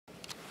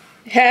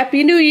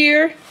Happy New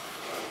Year!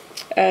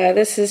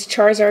 This is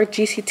Charizard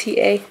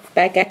GCTA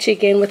back at you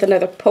again with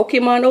another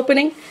Pokemon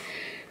opening.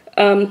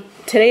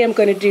 Today I'm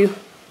going to do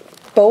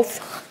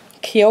both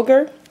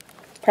Kyogre,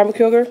 Primal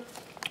Kyogre,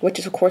 which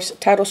is of course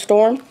Tidal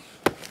Storm,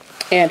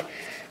 and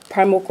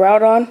Primal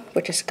Groudon,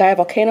 which is Gaia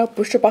Volcano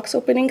booster box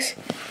openings.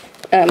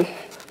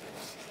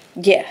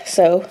 Yeah,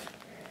 so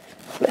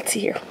let's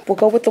see here. We'll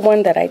go with the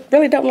one that I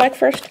really don't like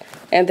first,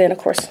 and then of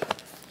course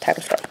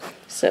Tidal Storm.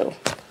 So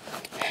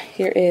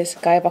here is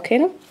Gaia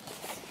Volcano.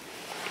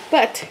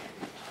 But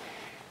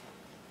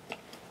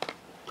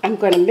I'm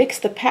going to mix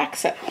the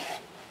packs up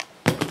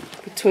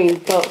between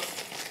both.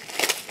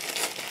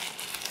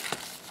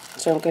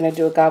 So I'm going to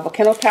do a Gaia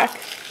Volcano pack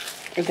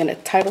and then a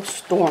Tidal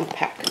Storm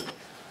pack.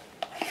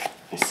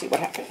 Let's see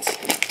what happens.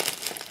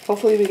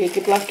 Hopefully we get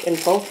good luck in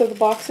both of the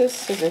boxes.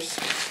 So there's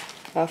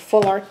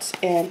full arts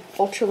and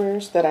ultra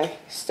rares that I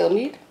still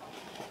need.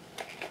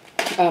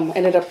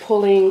 Ended up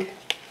pulling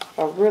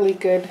a really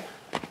good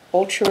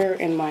ultra rare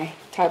in my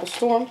Tidal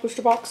Storm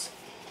booster box,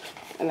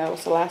 and that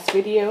was the last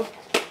video.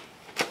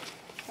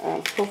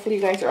 Hopefully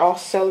you guys are all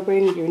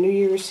celebrating your New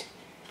Year's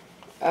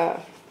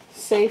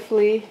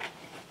safely,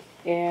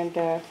 and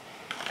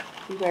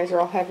you guys are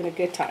all having a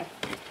good time.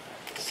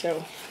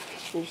 So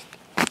here's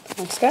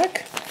one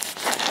stack.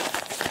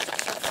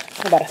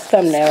 About a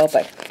thumbnail,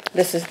 but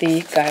this is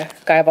the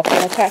Gaia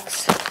Volcano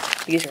packs.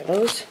 These are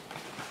those.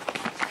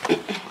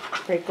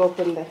 Break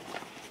open the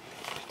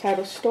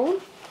Tidal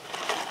Storm.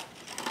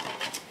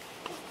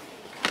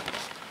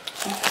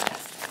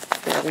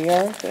 There we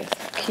are, the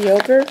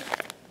Kyogre.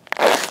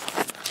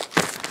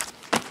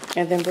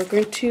 And then we're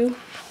going to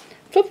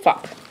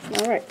flip-flop.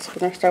 Alright, so we're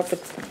going to start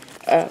with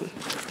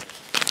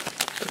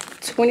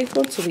 20th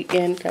one, so we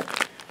end up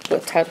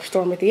with Tidal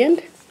Storm at the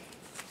end.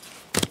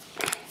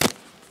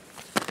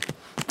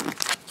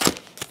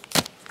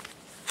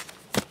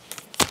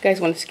 If you guys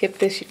want to skip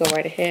this, you go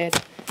right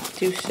ahead,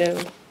 do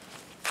so.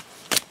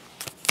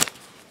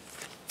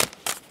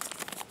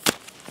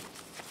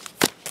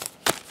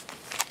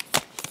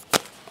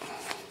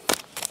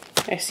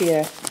 I see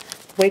a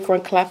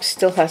Wakeron Collapse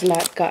still has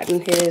not gotten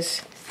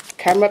his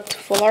camera up to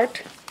full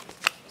art.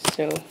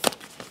 So,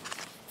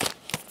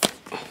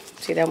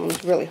 see, that one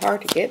was really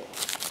hard to get.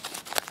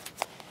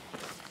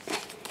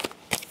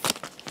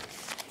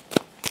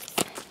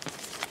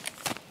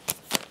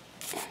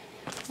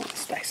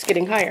 It's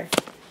getting higher.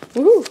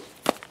 Woohoo!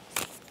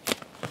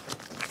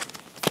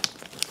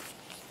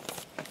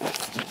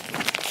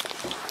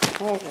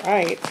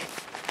 Alright.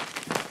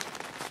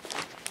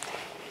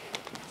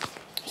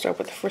 Start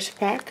with the first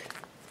pack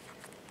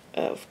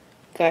of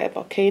Gaia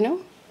Volcano,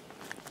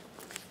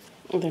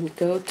 and then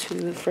go to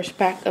the first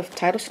pack of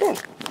Tidal Storm.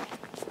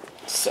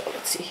 So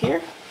let's see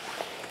here.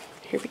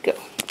 Here we go.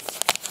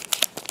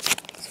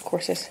 So of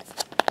course, there's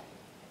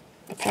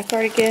a pack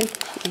art again.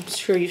 I'm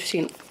sure you've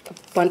seen a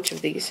bunch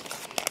of these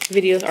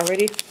videos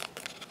already.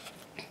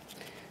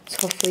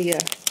 So hopefully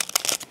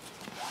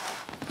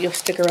you'll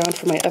stick around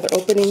for my other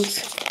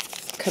openings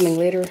coming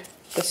later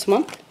this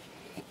month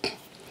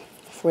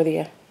for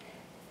the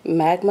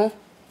Magma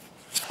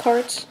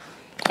cards.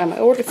 I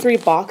ordered 3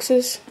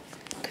 boxes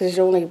because there's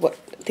only, what,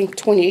 I think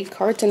 28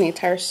 cards in the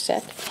entire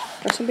set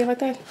or something like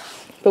that.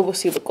 But we'll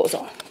see what goes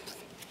on.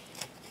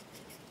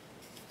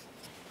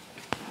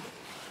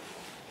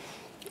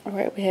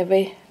 Alright, we have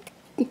a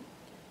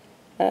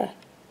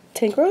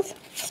Tangrowth,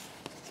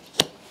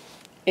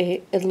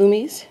 a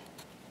Illumise,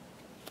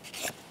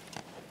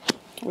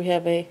 we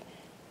have a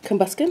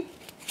Combuskin,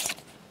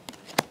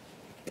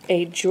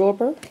 a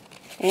Jawbreaker,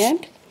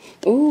 and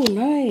ooh,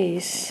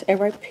 nice, a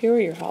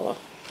Rhyperior Hollow.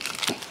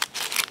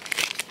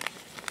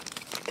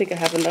 I think I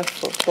have enough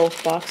for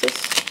both boxes.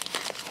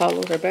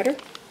 Hollows are better,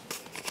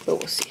 but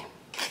we'll see.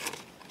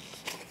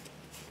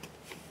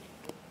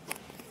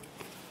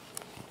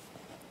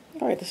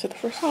 Alright, this is the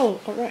first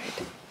hollow. Alright.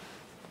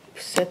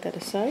 Set that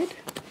aside.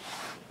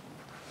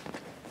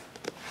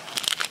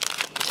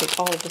 Take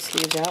all of the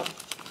sleeves out.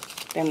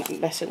 I'm not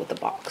messing with the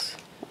box.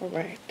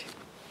 Alright.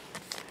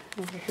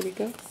 Alright, here we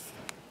go.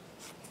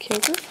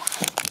 Kyogre.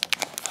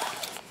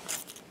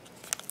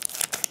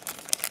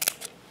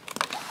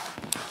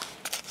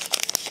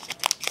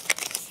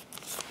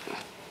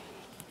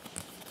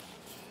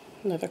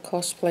 Another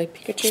cosplay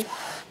Pikachu.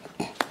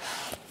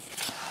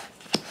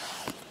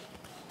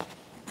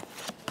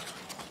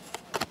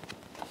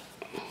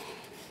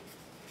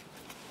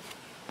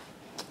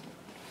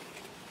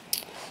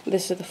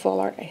 This is the full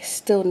art I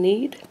still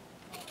need.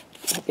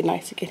 It'd be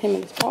nice to get him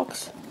in this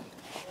box.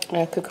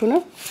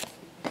 Kakuna,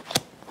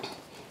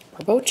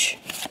 Barboach,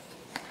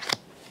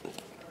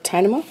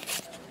 Tynamo,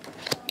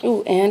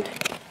 ooh, and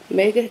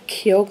Mega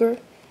Kyogre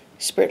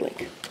Spirit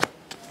Link.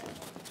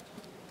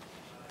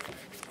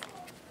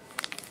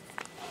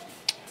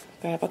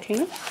 Gaia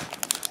Volcano.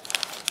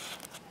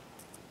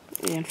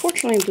 And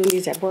unfortunately, I'm doing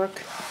these at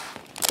work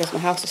because my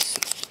house is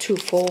too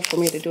full for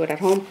me to do it at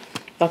home.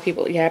 A lot of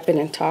people yapping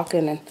and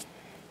talking, and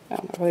I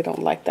really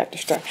don't like that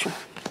distraction.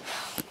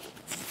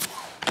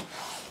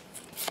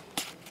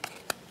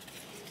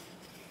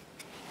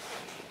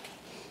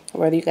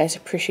 whether you guys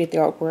appreciate the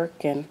artwork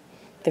and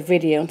the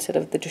video instead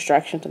of the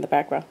distractions in the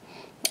background.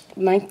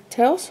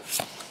 Ninetales,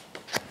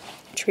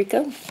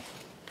 Trico,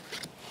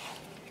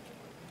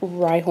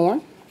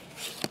 Rhyhorn.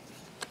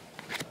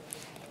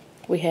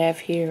 We have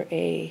here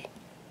a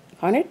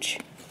Carnage,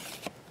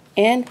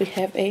 and we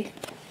have a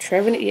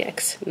Trevenant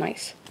EX.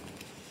 Nice.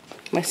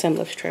 My son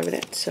loves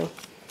Trevenant, so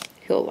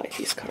he'll like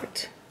these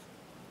cards.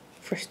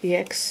 First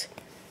EX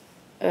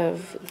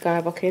of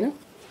Gaia Volcano.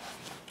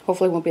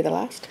 Hopefully it won't be the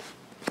last.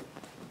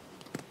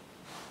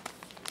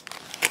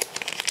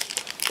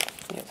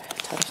 We have a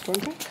Tidal Storm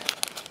pack.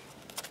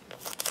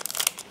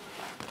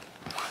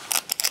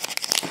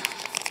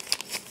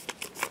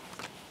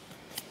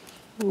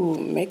 Ooh,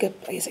 Mega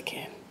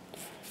Blaziken.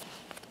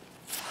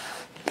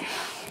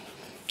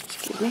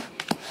 Excuse me.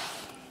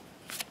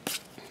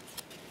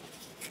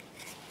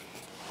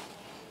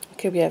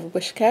 Okay, we have a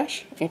Wish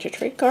Cash, Ancient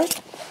Trade card.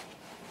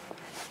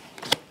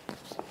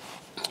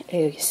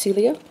 A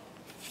Celia,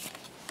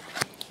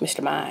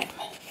 Mr. Mime.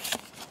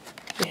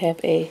 We have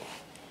a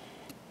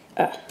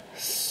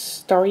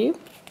Staryu,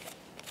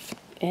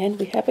 and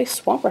we have a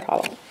Swampert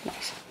Hollow.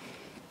 Nice.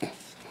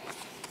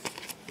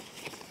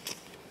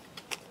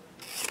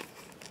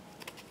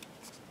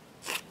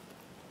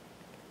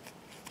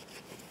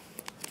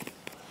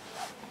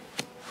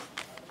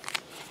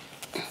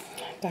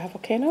 Gaia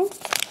Volcano.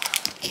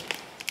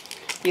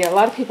 Yeah, a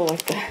lot of people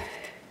like the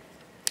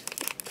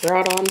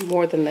Groudon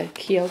more than the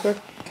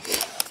Kyogre.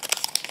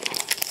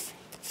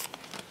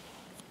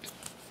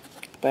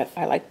 But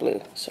I like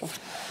blue, so.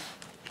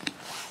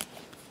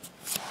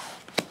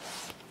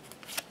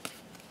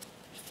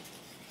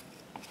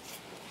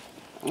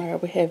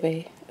 Alright, we have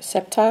a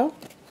Sceptile,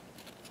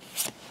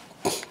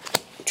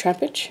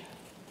 Trampage,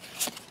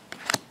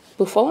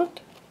 Buffalant.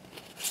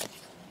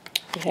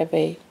 We have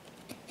a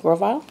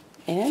Grovyle,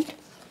 and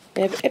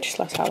we have an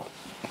Edgeslice Hollow.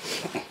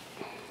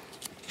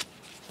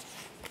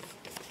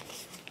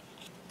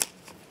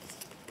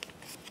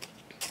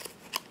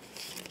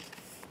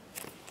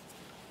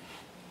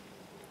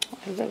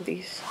 I love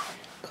these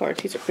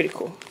cards. These are pretty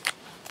cool.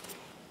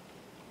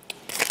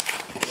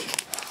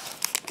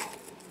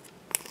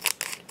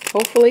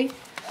 Hopefully,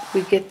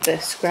 we get the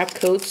scrap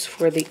codes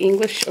for the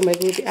English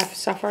Omega Ruby Alpha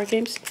Sapphire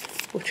games,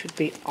 which would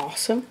be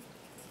awesome.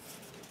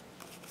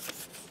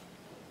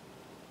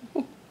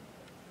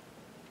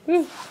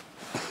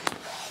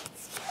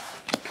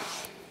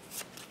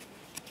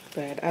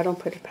 But I don't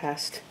put it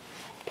past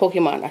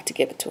Pokemon not to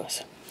give it to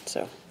us.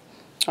 So,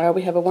 alright,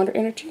 we have a Wonder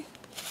Energy,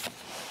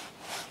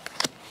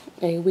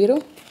 a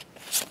Weedle,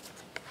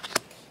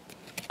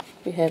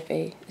 we have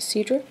a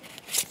Seadra,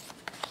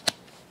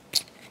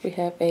 we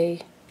have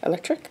a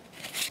Electric,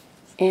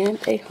 and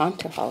a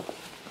Haunter Hollow.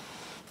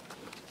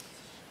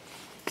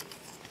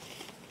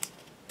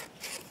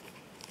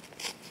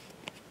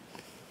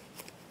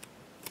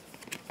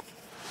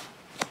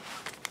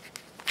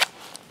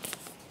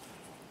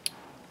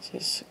 This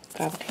is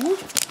Volcano.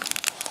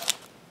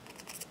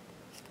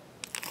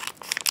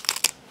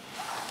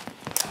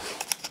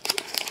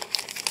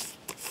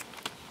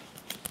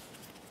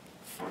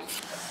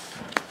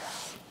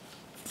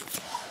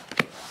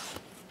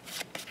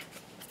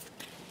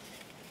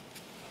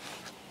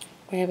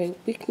 We have a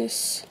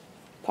Weakness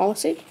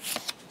Policy,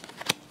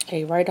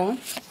 a Rhydon,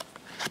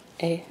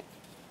 a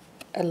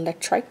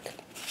Electrike,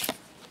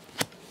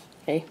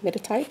 a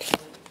Meditite,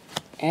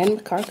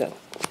 and Cargo.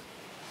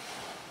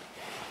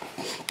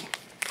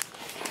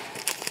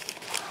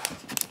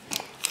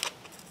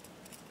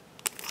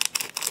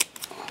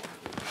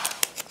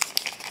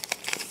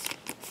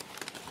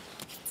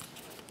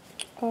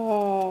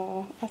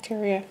 Oh,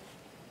 Altaria.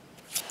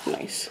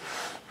 Nice.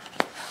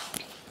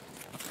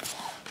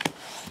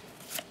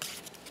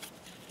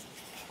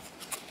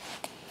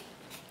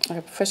 I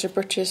have Professor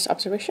Birch's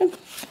Observation,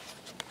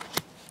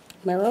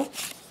 Marrow,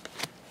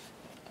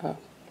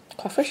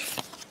 Clawfish,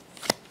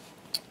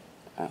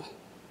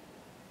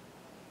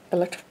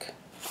 Electric,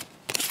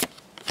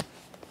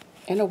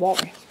 and a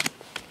Walry.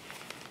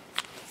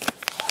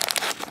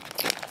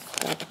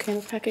 Got the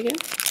Volcano pack again.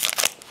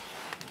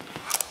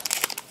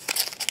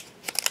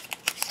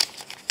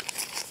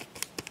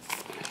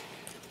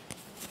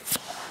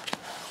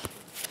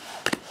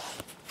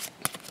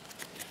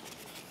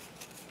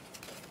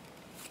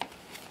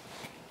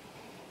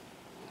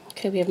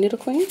 Okay, we have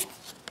Nidoqueen,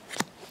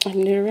 a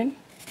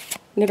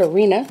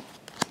Nidorina,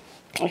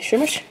 a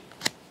Shrimish,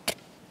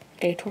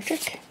 a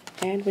Torchic,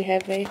 and we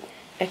have a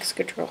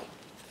Excadrill,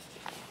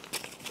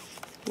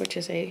 which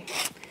is a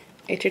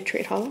Ancient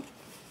Trade Hollow.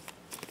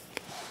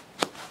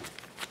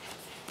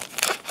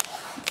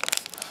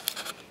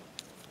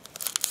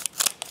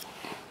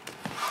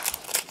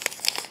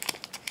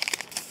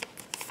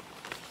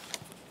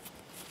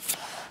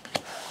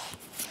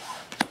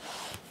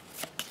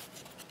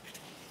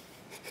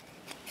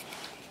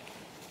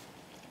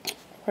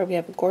 Where we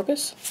have a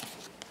Gorbis,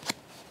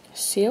 a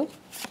Seal,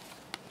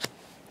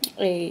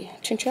 a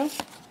Chinchou,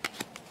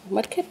 a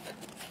Mudkip,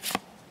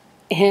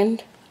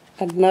 and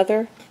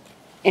another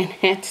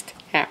enhanced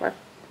hammer.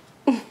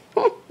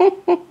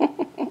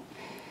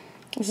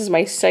 This is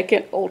my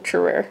second ultra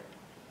rare.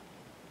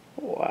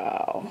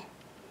 Wow.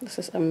 This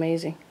is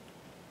amazing.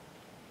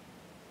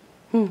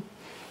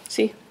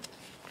 See?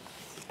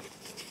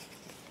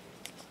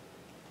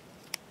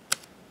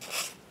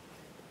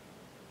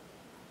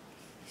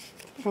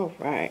 All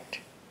right.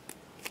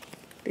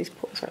 These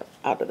pulls are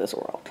out of this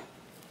world.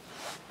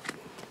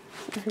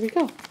 Here we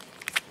go.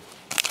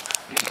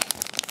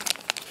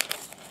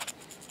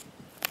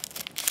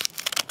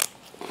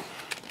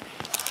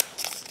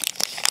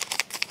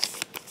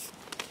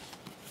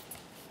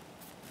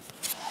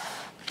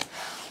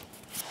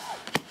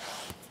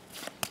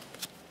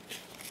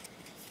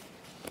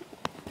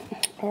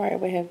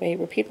 Alright, we have a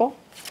repeat ball,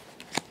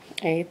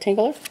 a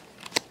Tingler,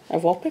 a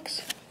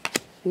Vulpix,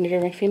 a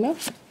Nidoran female,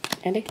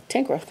 and a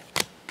Tangrowth.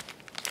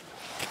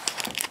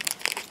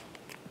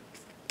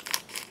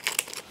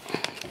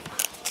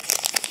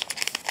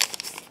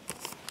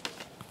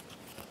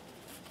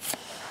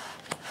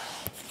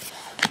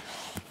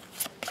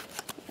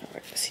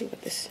 Alright, let's see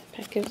what this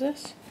pack gives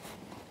us.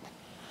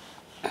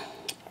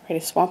 Alright, a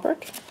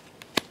Swampert,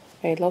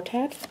 a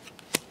Lotad,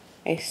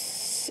 a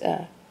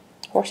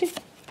Horsey,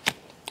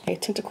 a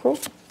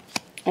Tentacruel,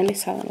 and a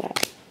Silent Lab.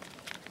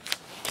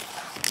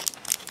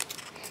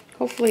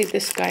 Hopefully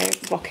this Gaia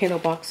Volcano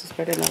box is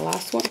better than the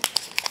last one.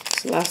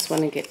 It's the last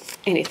one to get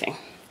anything.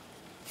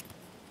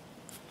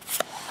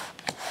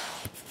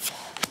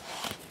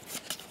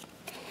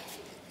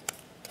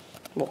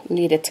 Well,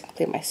 needed to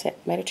complete my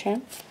set.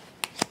 Metachan,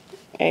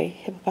 a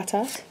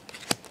Hippopotas,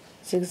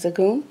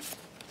 Zigzagoon,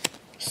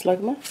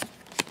 Slugma,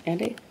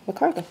 and a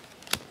Macargo.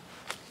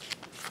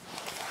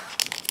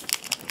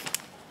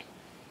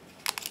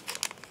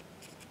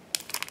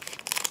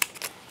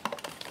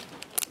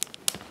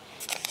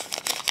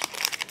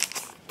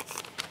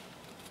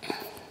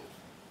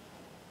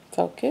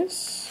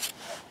 Focus.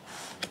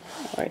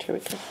 Alright, here we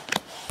go.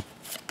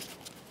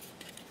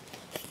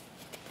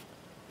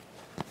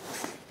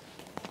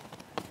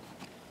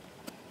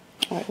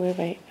 Alright, we have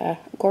a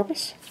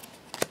Gorbis,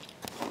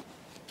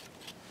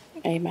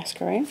 a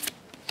Masquerain,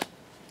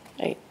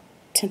 a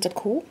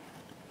Tentacool,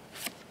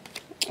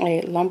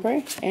 a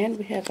Lombre, and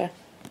we have a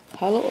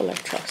Hollow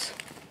Electros.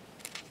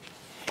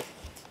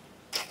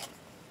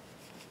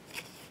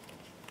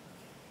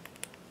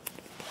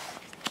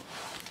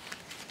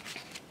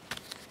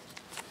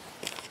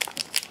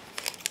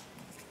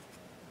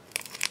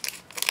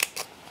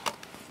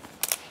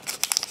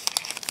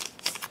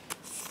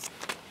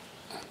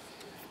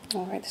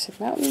 Alright, this is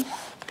Mountain.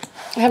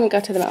 I haven't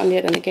got to the mountain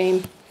yet in the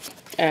game.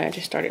 I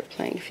just started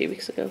playing a few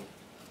weeks ago.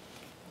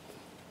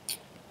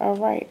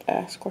 Alright,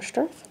 Scorched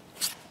Earth.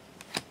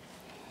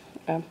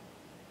 What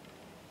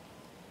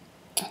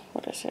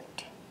is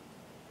it?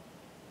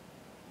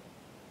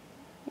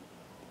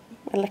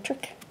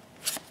 Electric.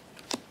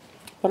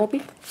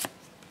 Bunnelby.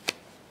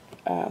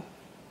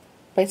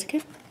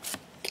 Blaziken.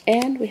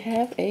 And we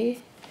have a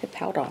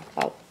Hippowdon.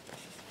 Oh.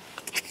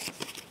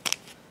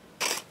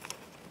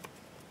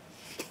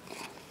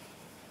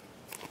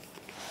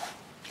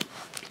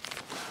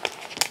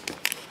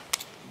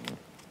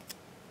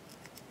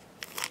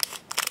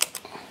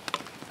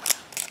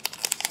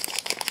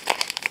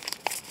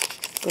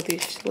 Go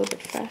these just a little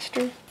bit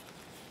faster.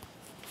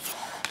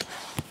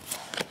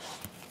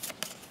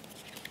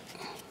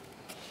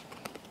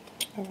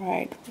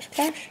 Alright,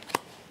 Splash,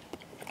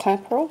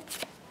 Clamperl,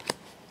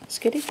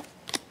 Skitty,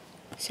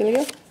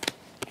 Cilio,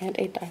 and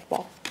a Dive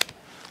Ball.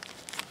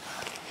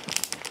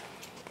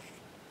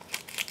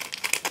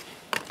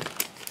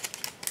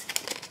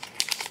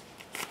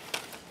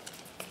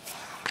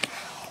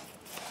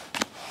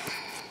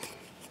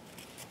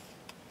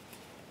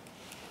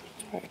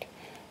 Alright,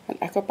 an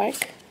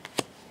Acrobike,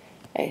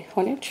 a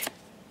Honedge,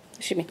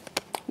 excuse me,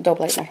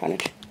 Doublade, not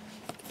Honedge,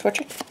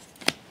 Torchic,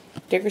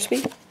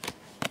 Diggersby,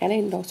 and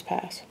a Nose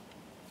Pass,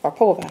 or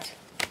Pogo Pass.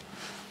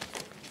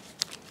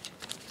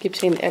 Keep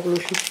saying the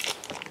evolution.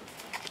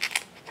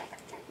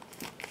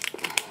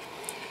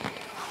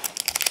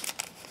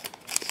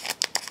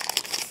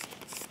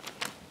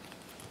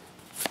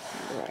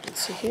 Alright,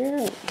 let's see here,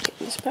 get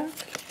this back.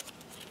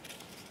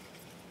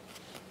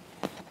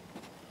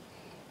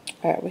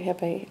 Alright, we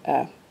have a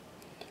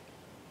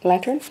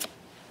Lantern,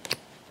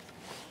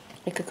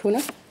 a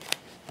Kakuna,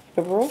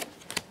 a Burrow,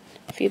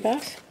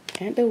 Feebas,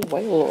 and a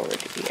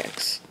Wailord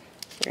EX.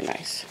 Very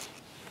nice.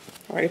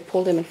 Already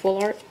pulled him in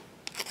full art.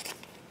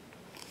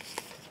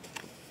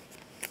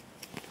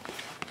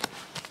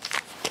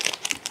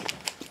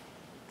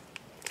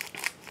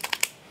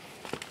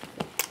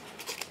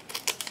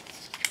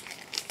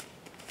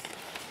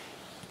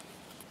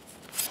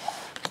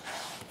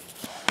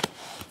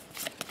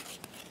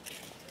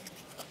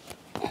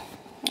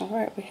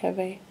 Alright, we have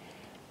a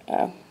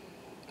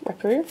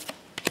Rhyperior,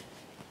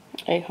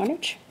 a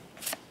Honedge,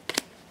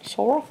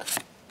 Solrock,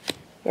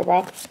 a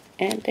Rock,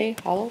 and a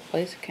Hollow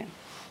Blaziken.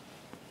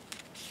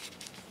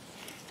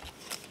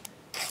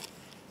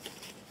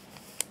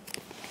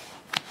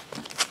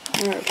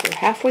 Alright, we're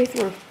halfway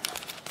through.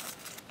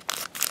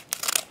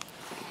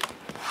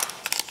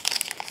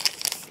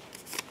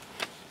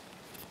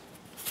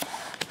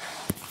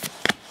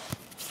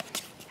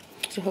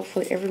 So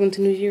hopefully everyone's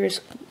New Year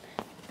is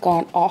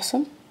gone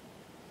awesome.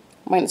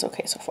 Mine is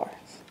okay so far.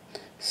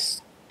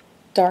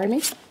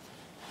 Starmie.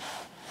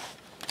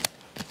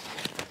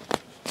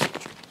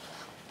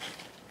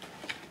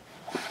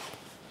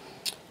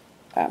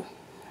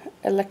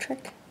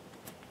 Electric.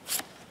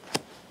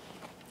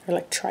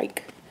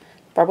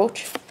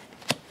 Barboach.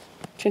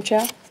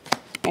 Chinchou.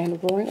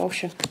 And Roaring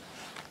Ocean.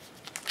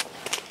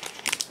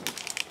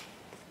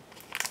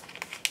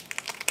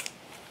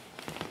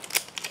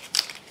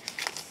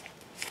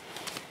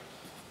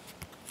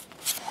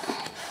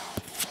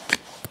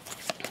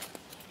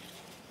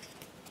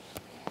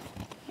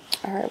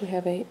 Alright, we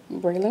have a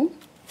Breloom,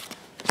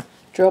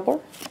 Drillbur,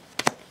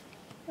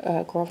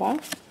 Grovyle,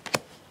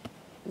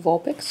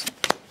 Vulpix,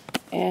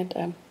 and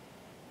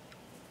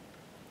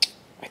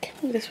I can't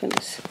remember this one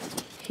is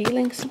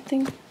Healing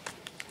something.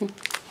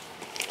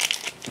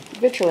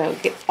 Eventually I'll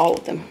get all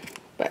of them,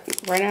 but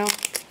right now,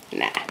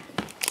 nah.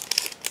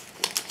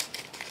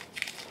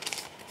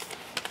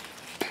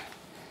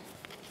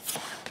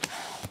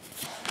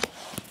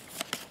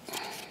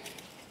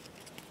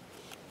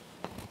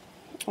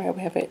 Alright,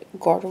 we have a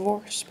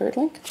Gardevoir Spirit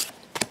Link,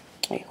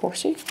 a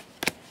Horsey,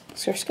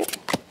 Surskit,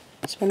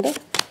 Spinda,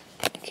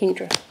 and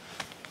Kingdra.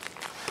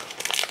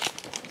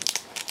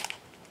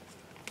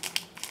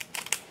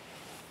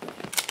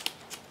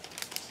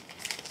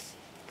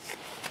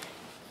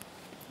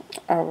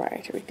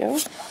 Alright, here we go.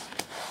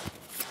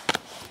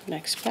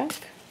 Next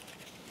pack.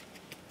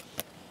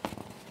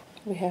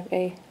 We have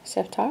a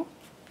Sceptile,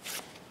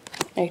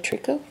 a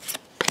Trico,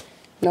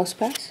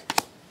 Nosepass,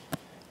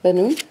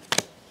 Lanoon,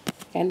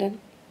 and then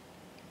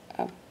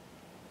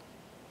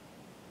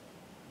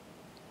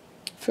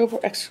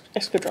Filbur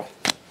Excadrill.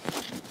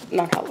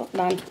 Non-hollow,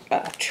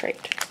 non-trait.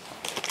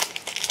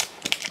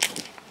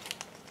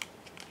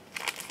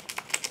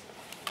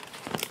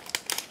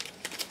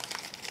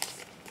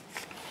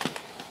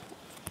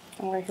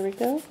 Alright, here we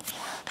go.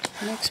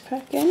 Next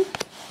pack in.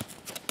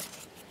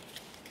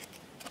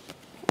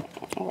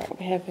 Alright,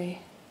 we have a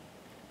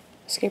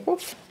Scarecrow,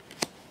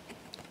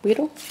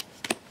 Weedle,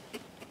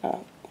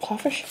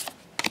 Clawfish,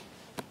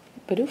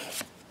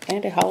 Bidoof,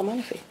 and a Hollow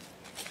Manaphy.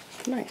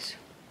 Nice.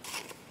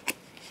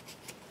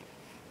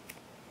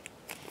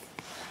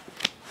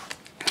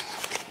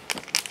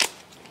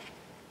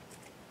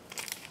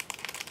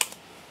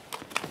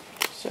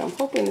 So I'm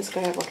hoping this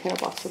Gaia Volcano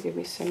box will give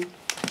me some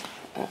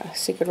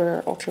secret rare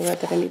or ultra rare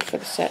that I need for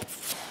the set.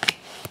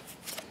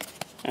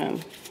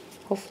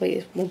 Hopefully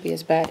it won't be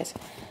as bad as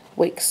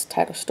Wake's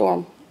Tidal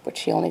Storm,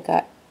 which he only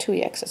got 2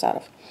 EXs out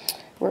of.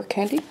 Rare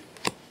Candy,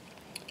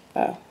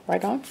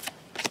 Rhydon,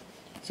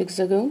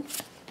 Zigzagoon,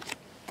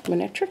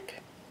 Electric,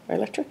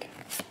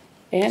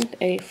 and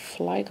a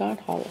Flygon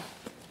Hollow.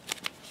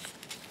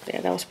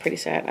 Yeah, that was pretty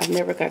sad. I've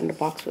never gotten a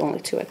box with only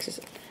 2 X's.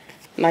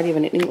 Not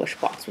even an English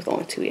box with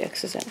only 2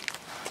 EXs in it.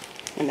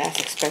 And that's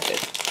expected.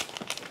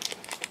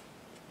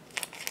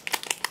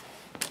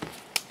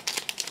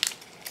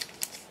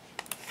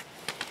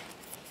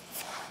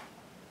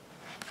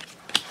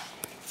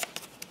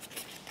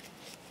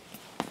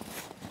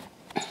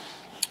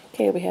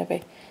 Okay, we have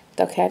a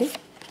Delcatty,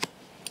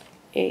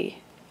 a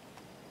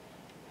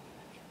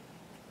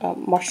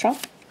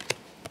Marshtomp,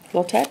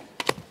 Lotad,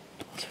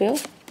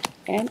 Spheal,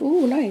 and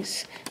ooh,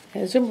 nice, a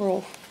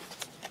Zimmerol,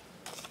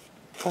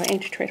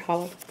 Ancient Trait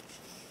Hollow.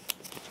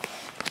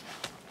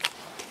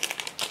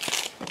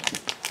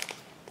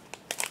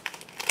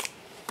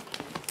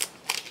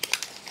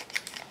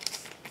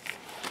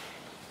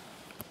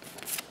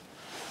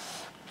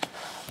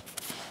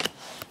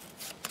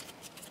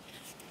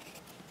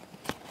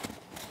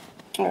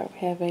 Alright, we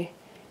have a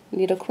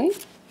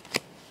Nidoqueen,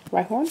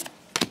 Rhyhorn,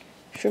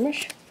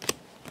 Shroomish,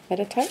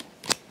 Meditite,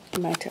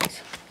 and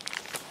Ninetales.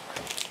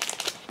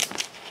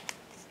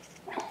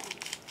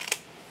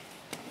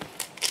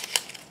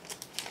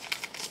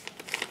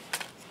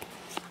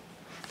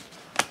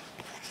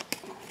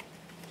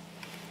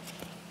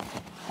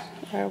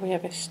 Alright, we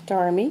have a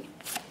Starmie,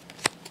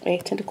 a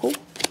Tentacool,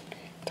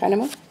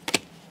 Tynamo,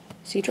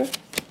 Seadra,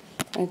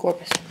 and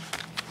Gorbis.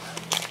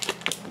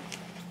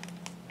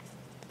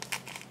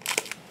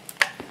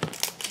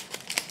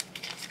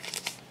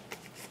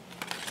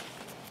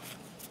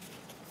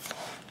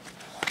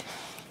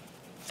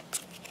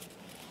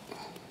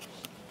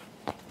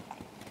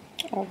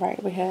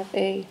 Alright, we have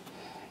a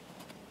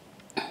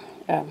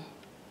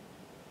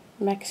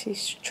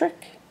Maxie's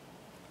Trick,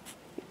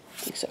 I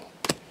think so,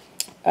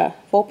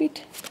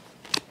 Volbeat,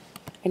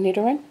 a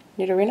Nidorina,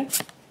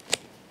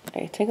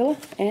 a Tingler,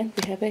 and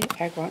we have a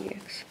Aggron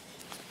EX.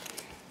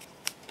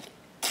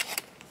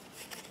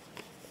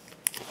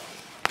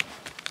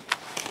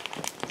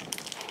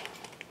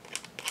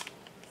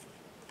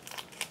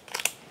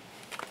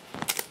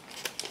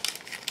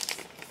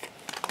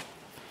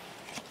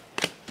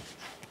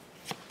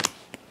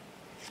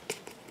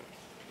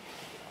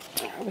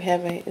 We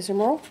have a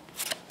Zimmerol,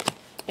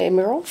 a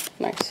Miral,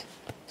 nice,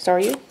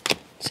 Staryu,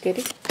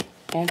 Skitty,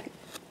 and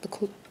the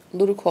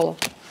Ludicolo.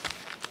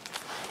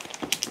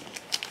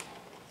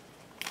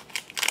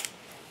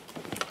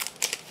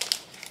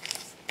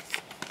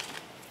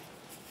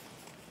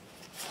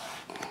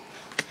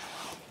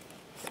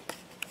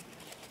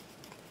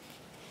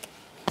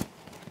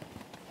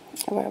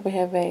 Alright, we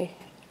have a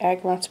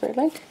Agron Spirit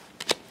Link,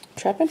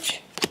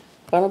 Trapinch,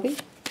 Bumblebee,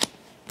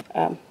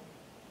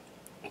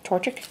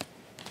 Torchic,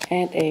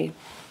 and a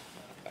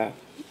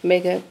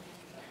Mega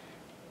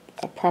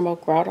Primal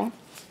Groudon,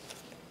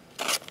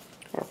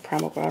 or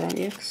Primal Groudon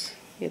EX,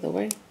 either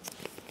way.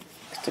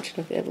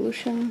 Extension of the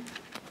evolution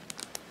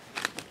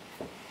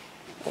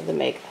of the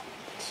Mega.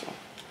 So,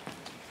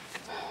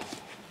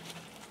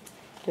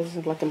 doesn't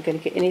look like I'm going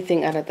to get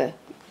anything out of the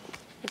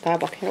Gaia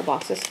Volcano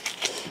boxes,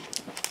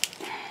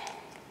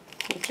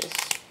 which is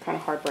kind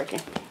of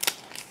heartbreaking.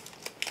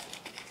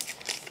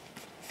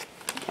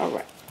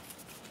 Alright.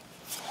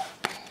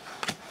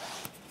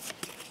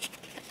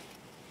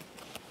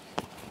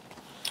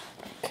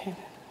 Okay.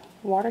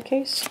 Water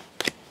case.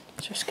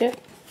 So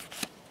Skip.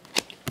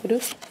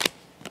 Bidoof.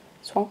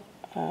 Swamp.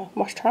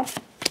 Marsh Trump.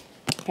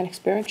 And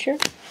Experience here.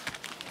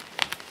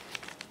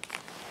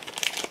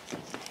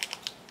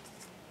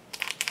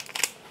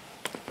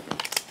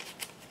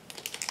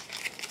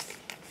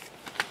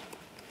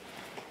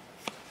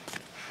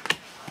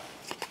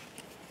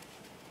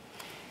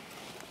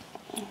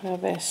 I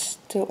have a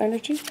Still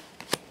Energy,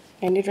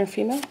 a Nidran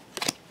Female,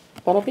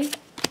 Bumblebee,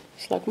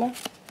 Slugma,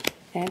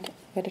 and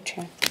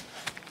Metachan.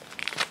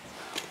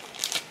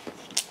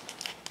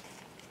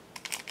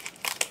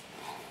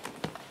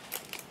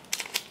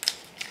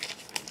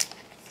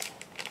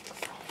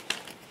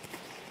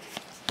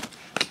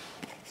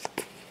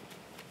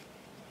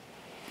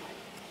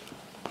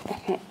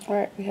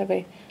 Alright, we have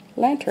a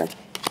Lantern,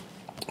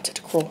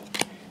 Tentacruel,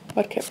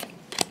 Mudkip,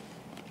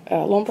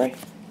 Lombre,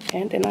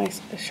 and a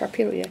nice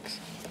Sharpedo EX.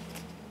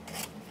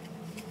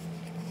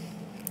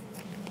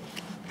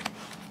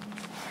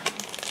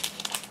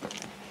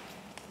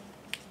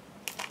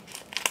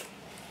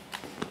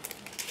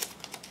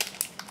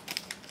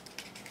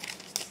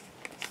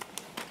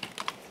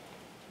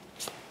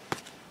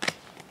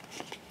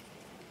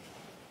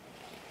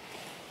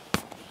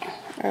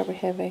 Alright, we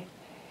have a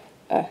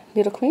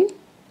Needle Queen.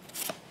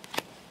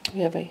 We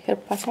have a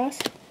Hippopotas,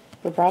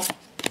 Vibrava,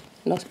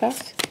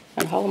 Nosepass,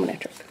 and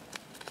Holomanectric.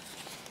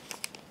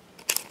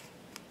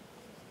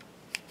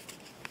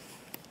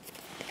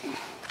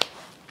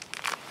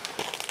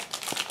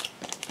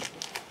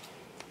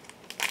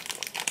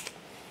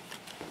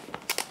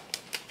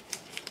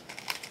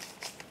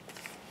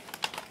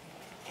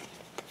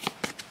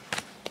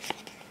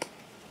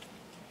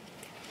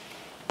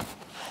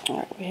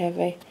 Alright, we have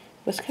a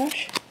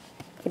Whiscash,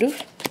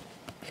 Bidoof,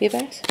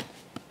 Feebas,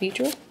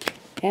 Beedrill,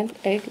 and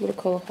a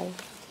Ludicolo Hollow.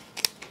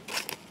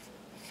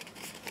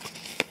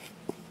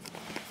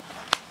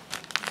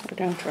 We're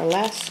down to our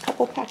last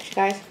couple packs, you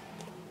guys.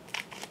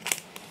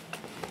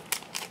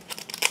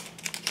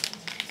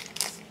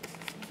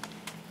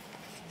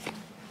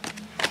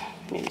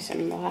 Maybe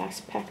some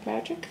last pack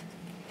magic.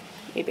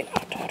 Maybe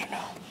not, I don't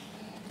know.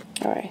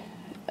 Alright,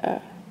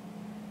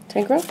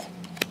 Tangrowth,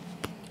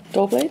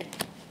 Doublade,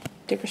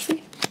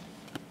 Dickersby,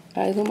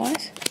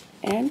 Illumise,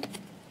 and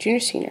Junior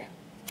Senior.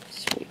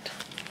 Sweet.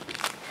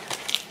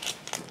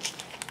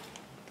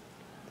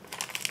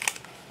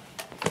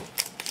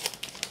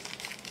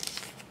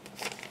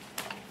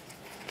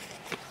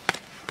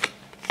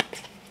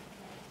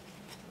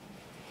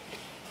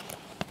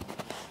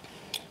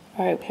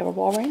 Alright, we have a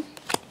Walrein,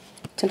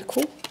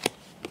 Tentacool,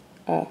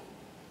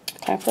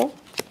 Clamfro,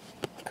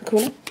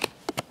 Kakuna,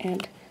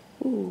 and,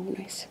 ooh,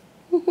 nice.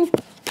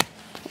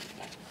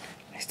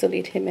 I still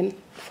need him in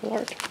full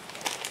art.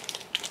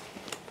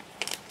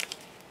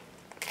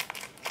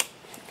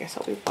 I guess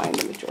I'll be buying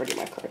the majority of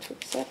my cards for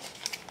the set.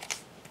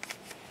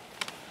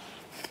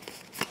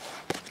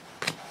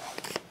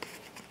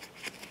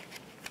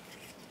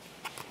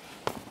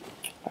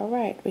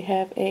 Alright, we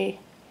have a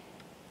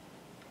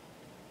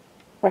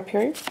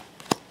Rhyperior,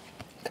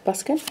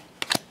 Kabuskin,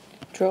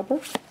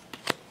 Drober,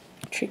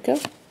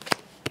 Trico,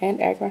 and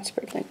Agron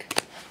Spirit Link.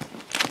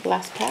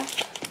 Last pack.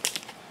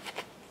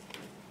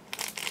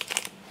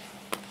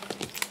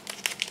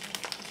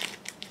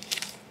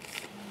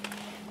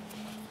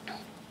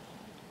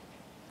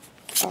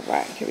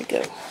 Alright, here we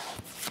go.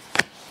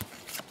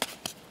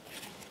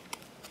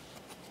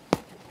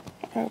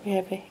 Alright, we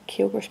have a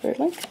Kyogre Spirit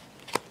Link.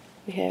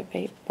 We have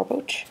a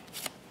Barboach,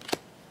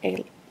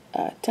 a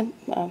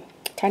Tynamo,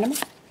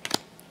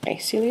 a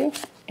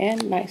Celio,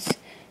 and nice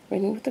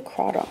ringing with the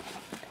Crawdon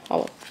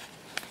Hollow.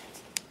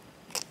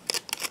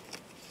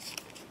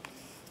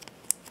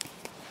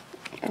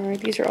 Alright,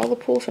 these are all the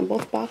pulls from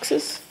both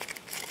boxes.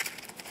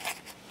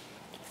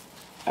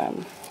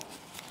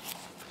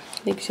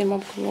 Maybe see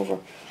them come over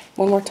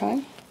one more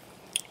time.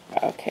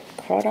 Okay,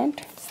 Crawdon,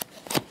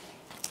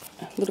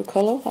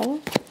 Ludicolo Hollow,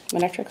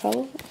 Manectric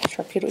Hollow,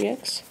 Sharpedo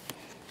EX,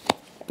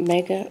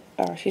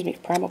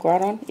 Primal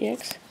Groudon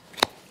EX,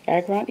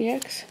 Agron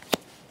EX,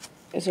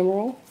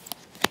 Izumaro,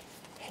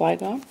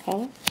 Flygon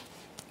Hollow,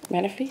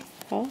 Manaphy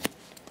Hollow,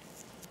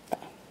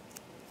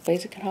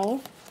 Blaziken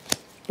Hollow,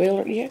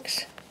 Whaler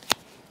EX,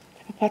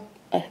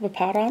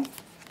 Hippopotron,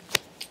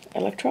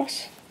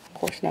 Electros, of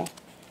course now,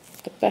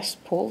 the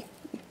best pull,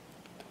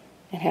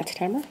 Enhanced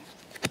Timer,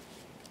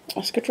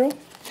 Escadrille,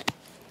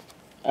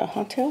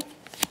 Huntail,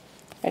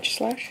 Edge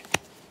Slash,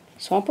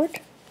 Swampert,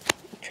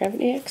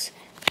 Treven EX,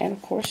 and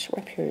of course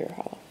Rhyperior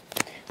Hollow.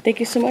 Thank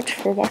you so much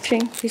for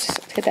watching. Please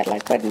hit that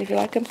like button if you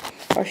like them,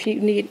 or if you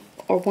need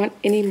or want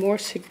any more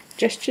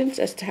suggestions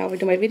as to how I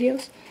do my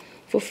videos,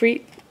 feel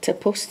free to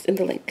post in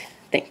the link.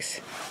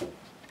 Thanks.